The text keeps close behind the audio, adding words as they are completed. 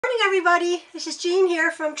morning, everybody. This is Jean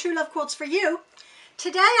here from True Love Quilts for You.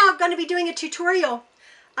 Today I'm going to be doing a tutorial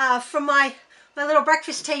from my little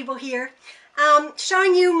breakfast table here,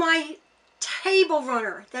 showing you my table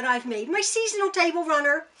runner that I've made, my seasonal table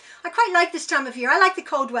runner. I quite like this time of year. I like the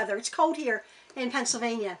cold weather. It's cold here in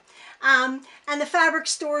Pennsylvania. And the fabric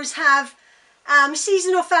stores have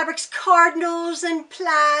seasonal fabrics, cardinals and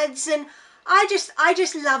plaids, and I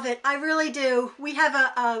just love it. I really do. We have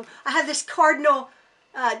I have this cardinal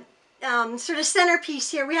sort of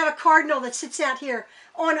centerpiece here. We have a cardinal that sits out here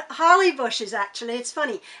on holly bushes, actually. It's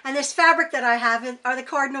funny. And this fabric that I have are the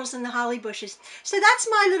cardinals and the holly bushes. So that's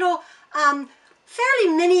my little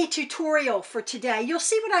fairly mini tutorial for today. You'll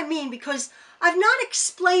see what I mean, because I've not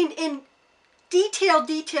explained in detail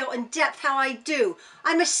in depth how I do.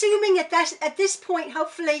 I'm assuming at this point,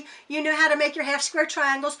 hopefully, you know how to make your half square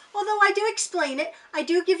triangles. Although I do explain it. I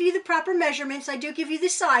do give you the proper measurements. I do give you the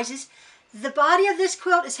sizes. The body of this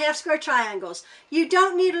quilt is half square triangles. You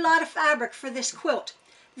don't need a lot of fabric for this quilt.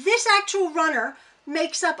 This actual runner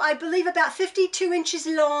makes up, I believe, about 52 inches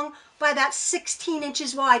long by about 16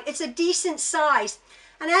 inches wide. It's a decent size.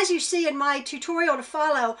 And as you see in my tutorial to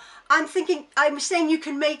follow, I'm saying you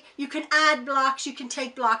can add blocks, you can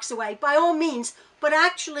take blocks away, by all means. But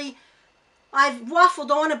actually, I've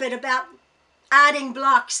waffled on a bit about adding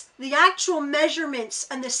blocks. The actual measurements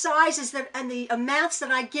and the sizes and the amounts that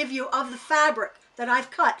I give you of the fabric that I've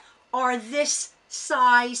cut are this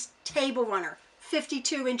size table runner,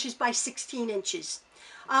 52 inches by 16 inches.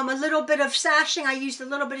 A little bit of sashing. I used a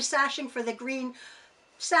little bit of sashing for the green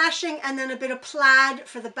sashing, and then a bit of plaid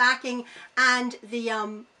for the backing and the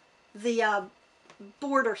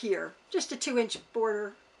border here. Just a 2-inch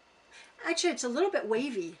border. Actually, it's a little bit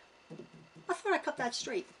wavy. I thought I cut that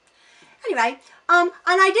straight. Anyway, and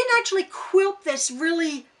I didn't actually quilt this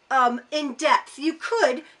really in depth. You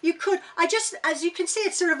could, as you can see,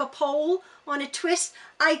 it's sort of a pole on a twist.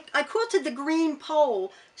 I quilted the green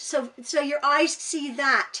pole so your eyes see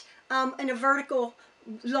that in a vertical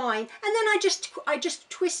line, and then I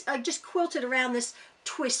just quilted around this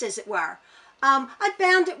twist, as it were. I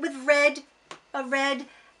bound it with red,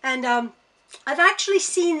 and I've actually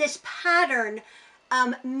seen this pattern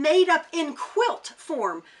made up in quilt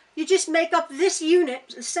form. You just make up this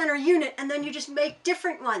unit, the center unit, and then you just make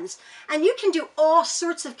different ones. And you can do all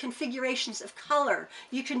sorts of configurations of color.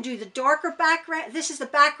 You can do the darker background. This is the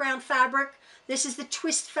background fabric. This is the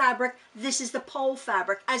twist fabric. This is the pole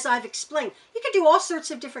fabric, as I've explained. You can do all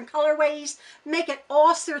sorts of different colorways, make it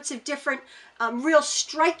all sorts of different, real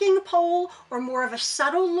striking pole or more of a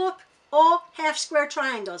subtle look. All half square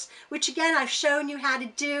triangles, which again I've shown you how to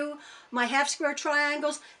do. My half square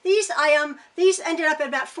triangles, these ended up at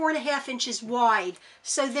about 4.5 inches wide.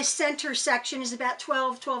 So this center section is about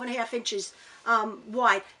 12.5 inches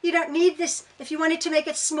wide. You don't need this. If you wanted to make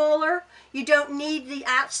it smaller, you don't need the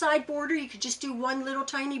outside border. You could just do one little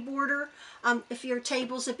tiny border. If your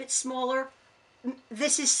table's a bit smaller,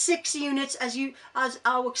 this is 6 units. As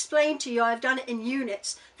I'll explain to you, I've done it in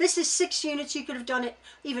units. This is 6 units. You could have done it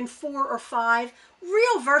even 4 or 5.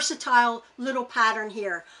 Real versatile little pattern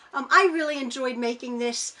here. I really enjoyed making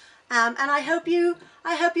this, and I hope you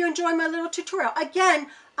enjoy my little tutorial. Again,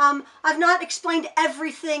 I've not explained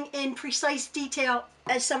everything in precise detail,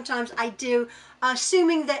 as sometimes I do,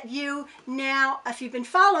 assuming that you now, if you've been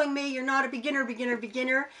following me, you're not a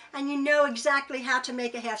beginner, and you know exactly how to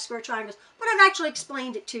make a half square triangle, but I've actually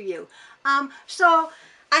explained it to you. So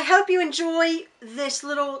I hope you enjoy this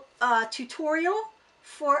little tutorial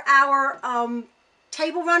for our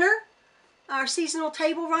table runner, our seasonal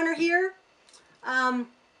table runner here.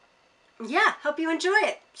 Yeah, hope you enjoy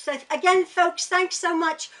it. So again, folks, thanks so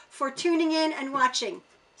much for tuning in and watching.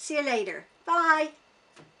 See you later. Bye.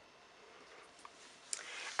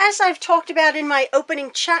 As I've talked about in my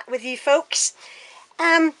opening chat with you folks,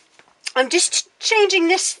 I'm just changing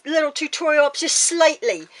this little tutorial up just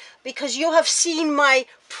slightly, because you'll have seen my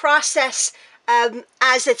process as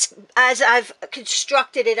I've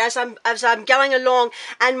constructed it, as I'm going along,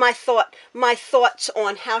 and my thoughts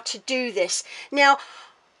on how to do this. Now,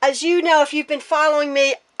 as you know, if you've been following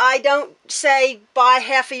me, I don't say buy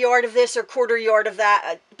half a yard of this or quarter yard of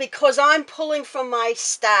that, because I'm pulling from my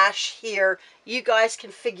stash here. You guys can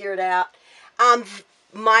figure it out.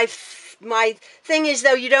 My thing is,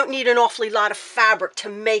 though, you don't need an awfully lot of fabric to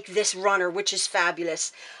make this runner, which is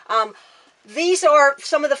fabulous. These are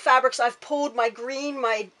some of the fabrics I've pulled: my green,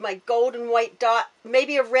 my gold and white dot,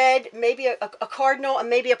 maybe a red, maybe a cardinal, and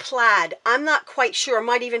maybe a plaid. I'm not quite sure. I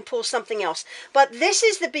might even pull something else. But this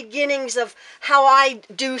is the beginnings of how I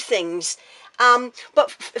do things.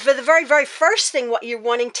 But for the very, very first thing, what you're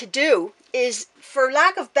wanting to do is, for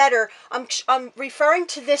lack of better, I'm referring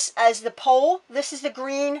to this as the pole. This is the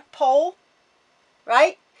green pole,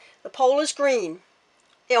 right? The pole is green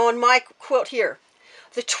on my quilt here.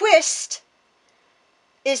 The twist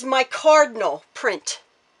is my cardinal print.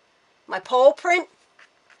 My pole print,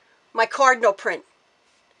 my cardinal print.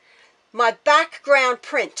 My background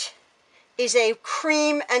print is a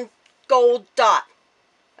cream and gold dot.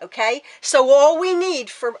 Okay, so all we need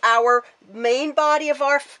for our main body of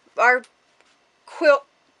our quilt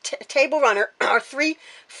table runner are three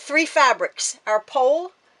fabrics: our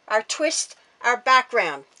pole, our twist, our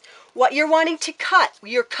background. What you're wanting to cut,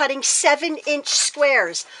 you're cutting 7-inch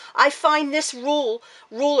squares. I find this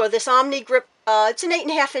ruler, this Omni Grip, it's an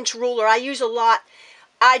 8.5-inch ruler. I use a lot.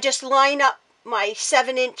 I just line up my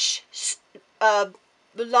 7-inch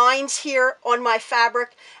lines here on my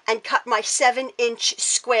fabric and cut my 7-inch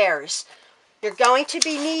squares. You're going to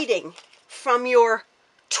be needing, from your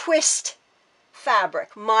twist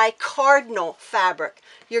fabric, my cardinal fabric,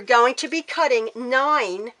 you're going to be cutting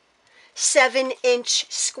 9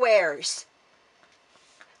 7-inch squares.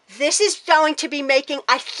 This is going to be making,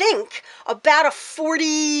 I think, about a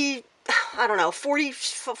 40, I don't know,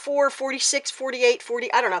 44, 46, 48,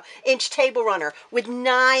 40, I don't know, inch table runner with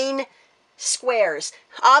 9 squares.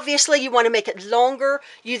 Obviously, you want to make it longer.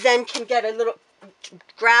 You then can get a little,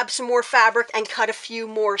 grab some more fabric and cut a few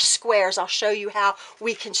more squares. I'll show you how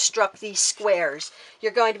we construct these squares.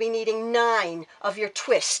 You're going to be needing 9 of your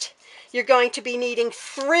twist. You're going to be needing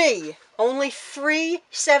only 3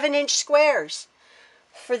 7-inch squares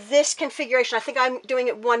for this configuration. I think I'm doing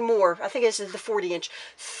it one more. I think this is the 40-inch.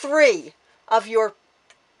 3 of your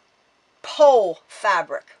pole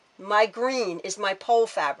fabric. My green is my pole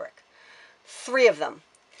fabric. 3 of them.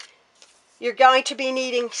 You're going to be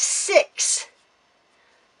needing 6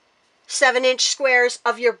 7-inch squares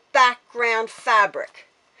of your background fabric.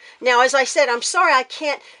 Now, as I said, I'm sorry I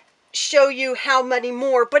can't show you how many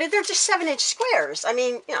more, but they're just 7-inch squares. I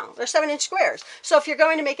mean, you know, they're 7-inch squares. So if you're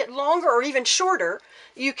going to make it longer or even shorter,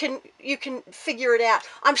 you can figure it out.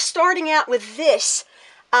 I'm starting out with this.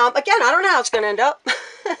 Again, I don't know how it's going to end up.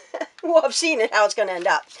 Well, I've seen it, how it's going to end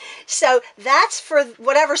up. So that's for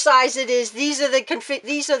whatever size it is. These are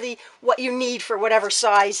the what you need for whatever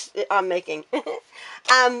size I'm making.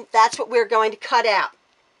 That's what we're going to cut out.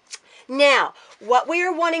 Now, what we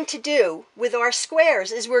are wanting to do with our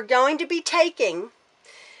squares is we're going to be taking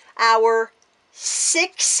our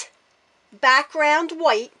 6 background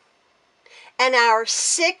white and our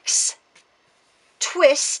 6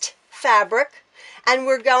 twist fabric, and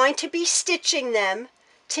we're going to be stitching them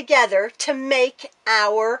together to make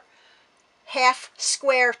our half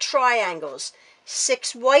square triangles.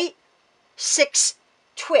 6 white, 6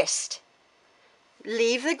 twist.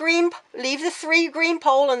 Leave the 3 green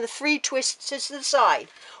pole and the 3 twists to the side.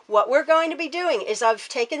 What we're going to be doing is I've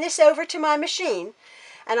taken this over to my machine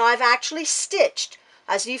and I've actually stitched,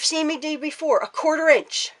 as you've seen me do before, a 1/4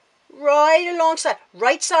 inch right alongside,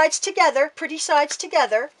 right sides together, pretty sides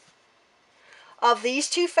together, of these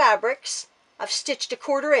 2 fabrics. I've stitched a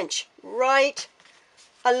 1/4 inch right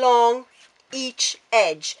along each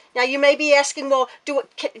edge. Now you may be asking, well,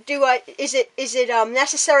 is it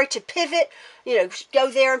necessary to pivot? You know,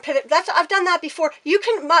 go there and pivot. I've done that before. You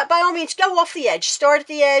can, by all means, go off the edge. Start at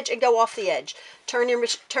the edge and go off the edge. Turn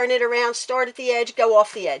it around. Start at the edge. Go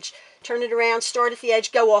off the edge. Turn it around. Start at the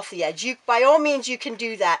edge. Go off the edge. By all means, you can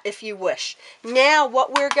do that if you wish. Now,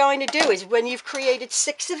 what we're going to do is, when you've created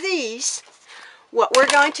 6 of these, what we're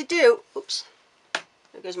going to do. Oops.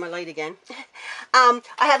 There goes my light again. I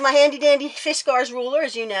have my handy dandy Fiskars ruler,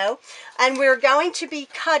 as you know, and we're going to be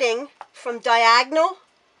cutting from diagonal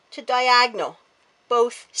to diagonal,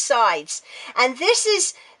 both sides. And this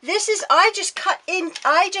is I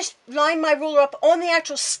just line my ruler up on the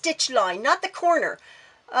actual stitch line, not the corner.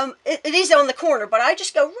 It is on the corner, but I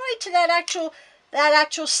just go right to that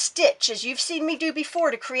actual stitch, as you've seen me do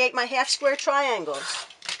before, to create my half square triangles.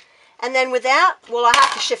 And then with that, well, I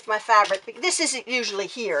have to shift my fabric. This isn't usually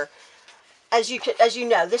here. As you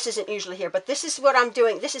know, this isn't usually here, but this is what I'm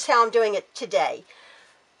doing. This is how I'm doing it today.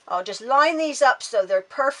 I'll just line these up so they're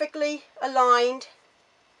perfectly aligned.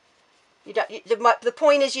 The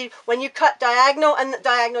point is, when you cut diagonal and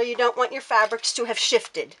diagonal, you don't want your fabrics to have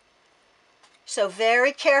shifted. So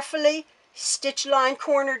very carefully, stitch line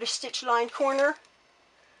corner to stitch line corner,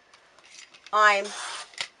 I'm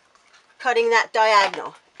cutting that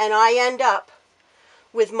diagonal. And I end up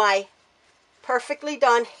with my perfectly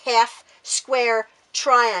done half square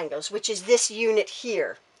triangles, which is this unit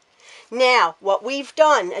here. Now, what we've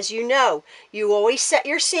done, as you know, you always set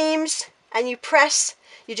your seams and you press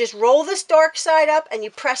You just roll this dark side up and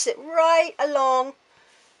you press it right along,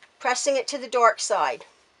 pressing it to the dark side.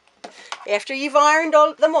 After you've ironed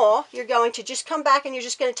them all, you're going to just come back and you're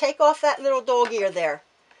just going to take off that little dog ear there.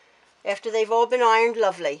 After they've all been ironed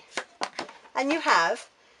lovely. And you have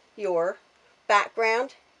your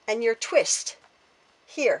background and your twist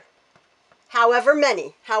here. However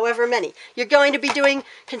many. You're going to be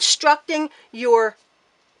constructing your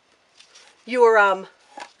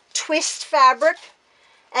twist fabric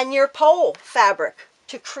and your pole fabric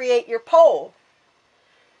to create your pole.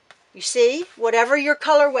 You see, whatever your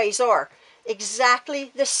colorways are,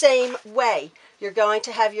 exactly the same way. You're going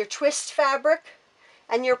to have your twist fabric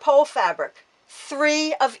and your pole fabric.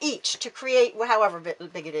 3 of each to create however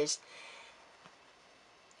big it is.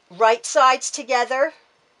 Right sides together,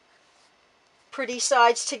 pretty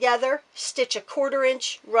sides together, stitch a 1/4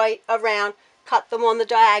 inch right around, cut them on the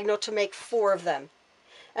diagonal to make 4 of them.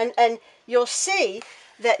 And you'll see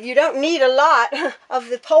that you don't need a lot of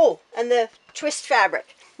the pole and the twist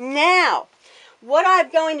fabric. Now, what I'm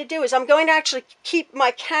going to do is I'm going to actually keep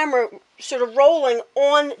my camera sort of rolling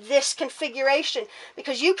on this configuration,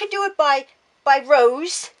 because you could do it by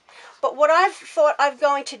rows, but what I've thought I'm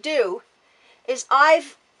going to do is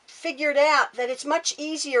I've figured out that it's much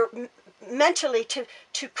easier mentally to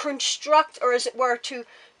construct, or as it were, to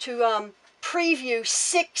preview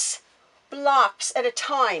 6 blocks at a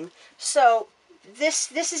time. So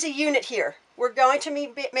this is a unit here. We're going to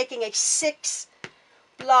be making a 6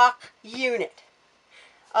 block unit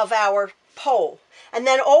of our pole, and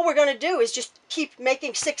then all we're going to do is just keep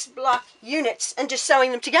making 6 block units and just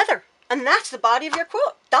sewing them together, and that's the body of your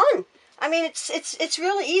quilt done. I mean, it's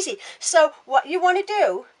really easy. So what you want to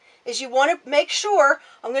do is you want to make sure,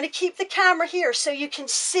 I'm going to keep the camera here so you can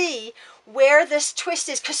see where this twist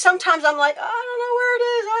is, because sometimes I'm like, I don't know where it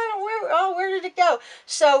is, where did it go?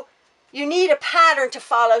 So you need a pattern to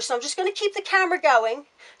follow, so I'm just going to keep the camera going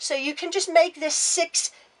so you can just make this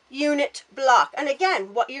 6 unit block. And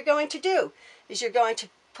again, what you're going to do is you're going to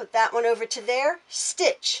put that one over to there,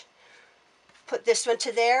 stitch, put this one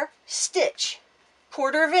to there, stitch,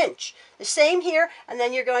 1/4 inch, the same here, and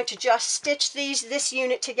then you're going to just stitch this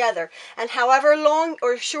unit together. And however long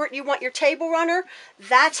or short you want your table runner,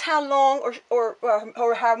 that's how long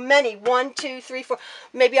or how many, 1, 2, 3, 4,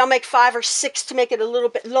 maybe I'll make 5 or 6 to make it a little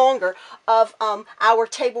bit longer of our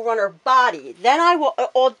table runner body. Then I will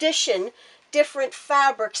audition different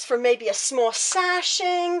fabrics for maybe a small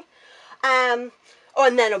sashing, and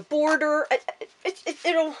then a border.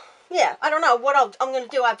 It'll, yeah, I don't know what I'm going to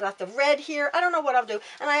do. I've got the red here. I don't know what I'll do.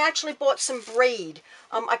 And I actually bought some braid.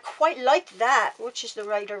 I quite like that. Which is the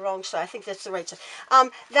right or wrong side? I think that's the right side.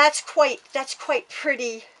 That's quite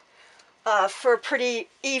pretty for a pretty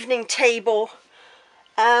evening table.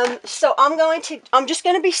 So I'm just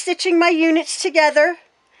going to be stitching my units together,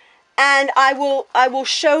 and I will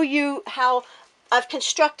show you how I've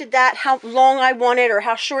constructed that, how long I want it or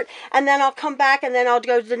how short, and then I'll come back and then I'll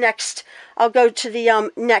go to the next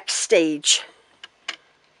next stage.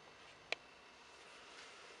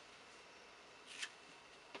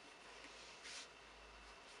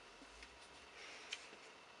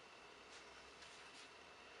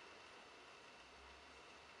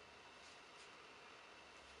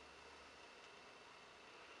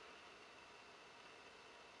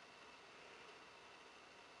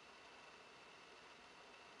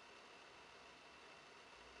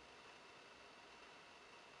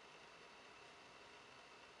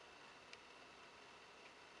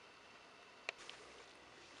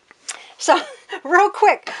 So, real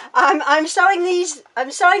quick, I'm sewing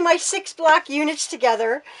my 6 block units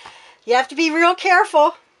together. You have to be real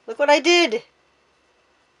careful. Look what I did.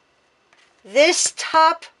 This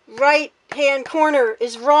top right hand corner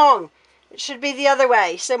is wrong. It should be the other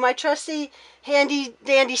way. So my trusty handy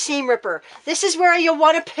dandy seam ripper. This is where you'll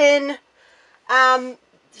want to pin.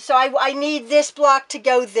 So I need this block to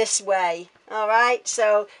go this way. Alright,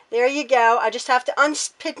 so there you go. I just have to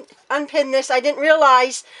unpin this. I didn't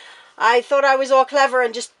realize. I thought I was all clever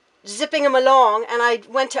and just zipping them along, and I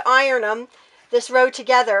went to iron them, this row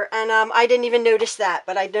together, and I didn't even notice that,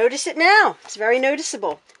 but I notice it now. It's very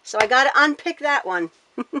noticeable. So I got to unpick that one.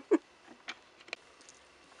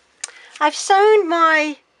 I've sewn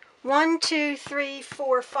my 1, 2, 3,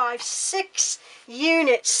 4, 5, 6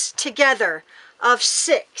 units together of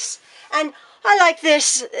 6, and I like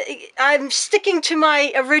this. I'm sticking to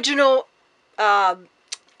my original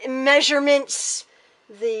measurements.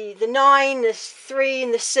 The 9, the 3,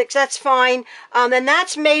 and the 6, that's fine. And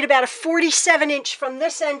that's made about a 47 inch from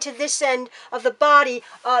this end to this end of the body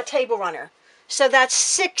table runner. So that's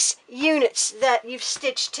 6 units that you've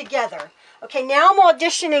stitched together. Okay, now I'm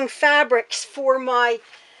auditioning fabrics for my,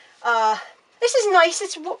 this is nice,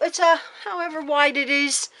 it's a, however wide it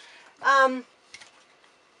is,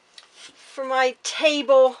 for my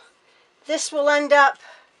table. This will end up,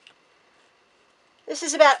 this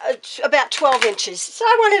is about 12 inches. So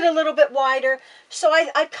I want it a little bit wider. So I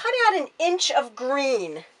cut out 1 inch of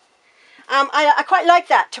green. I quite like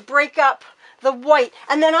that to break up the white.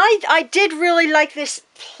 And then I did really like this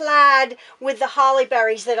plaid with the holly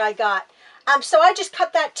berries that I got. So I just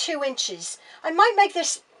cut that 2 inches. I might make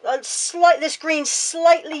this this green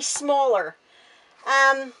slightly smaller.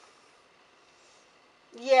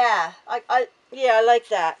 Yeah, I like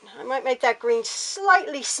that. I might make that green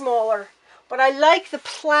slightly smaller, but I like the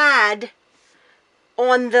plaid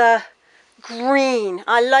on the green.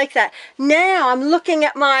 I like that. Now I'm looking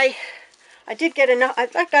at my, I did get enough,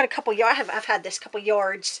 I've got a couple, I've had this couple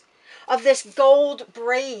yards of this gold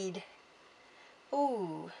braid.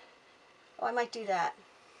 Ooh, oh, I might do that.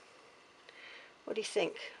 What do you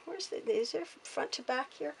think? Is there front to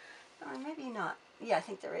back here? Maybe not. Yeah, I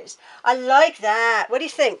think there is. I like that. What do you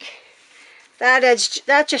think? That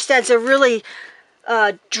just adds a really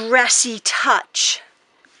dressy touch.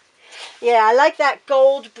 Yeah, I like that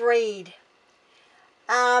gold braid.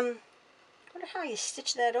 I wonder how you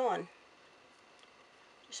stitch that on.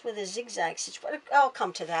 Just with a zigzag stitch. I'll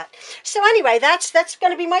come to that. So anyway, that's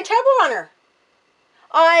going to be my table runner.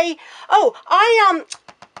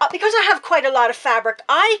 Because I have quite a lot of fabric,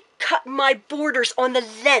 I cut my borders on the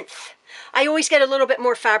length. I always get a little bit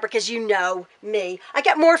more fabric, as you know me. I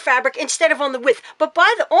get more fabric instead of on the width. But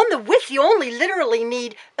on the width, you only literally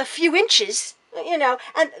need a few inches, you know,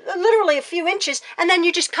 and literally a few inches, and then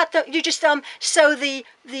you just sew the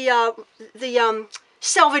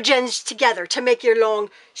selvage ends together to make your long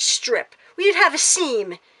strip. Well, you'd have a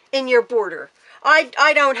seam in your border. I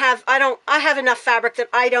have enough fabric that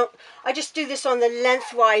I just do this on the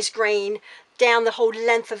lengthwise grain down the whole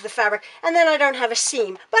length of the fabric, and then I don't have a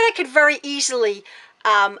seam. But I could very easily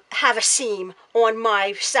have a seam on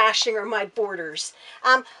my sashing or my borders.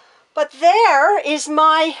 But there is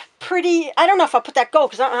my pretty, I don't know if I'll put that gold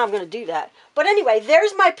because I don't know how I'm going to do that. But anyway,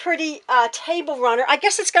 there's my pretty table runner. I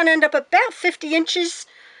guess it's going to end up about 50 inches,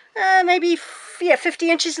 maybe, yeah, 50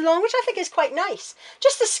 inches long, which I think is quite nice.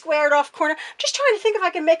 Just a squared off corner. Just trying to think if I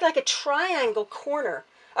can make like a triangle corner,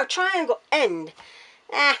 or triangle end.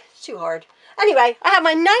 It's too hard. Anyway, I have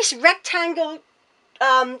my nice rectangle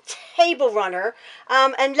table runner,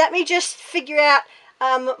 and let me just figure out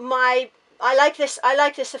I like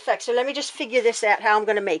this effect, so let me just figure this out, how I'm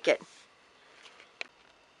going to make it.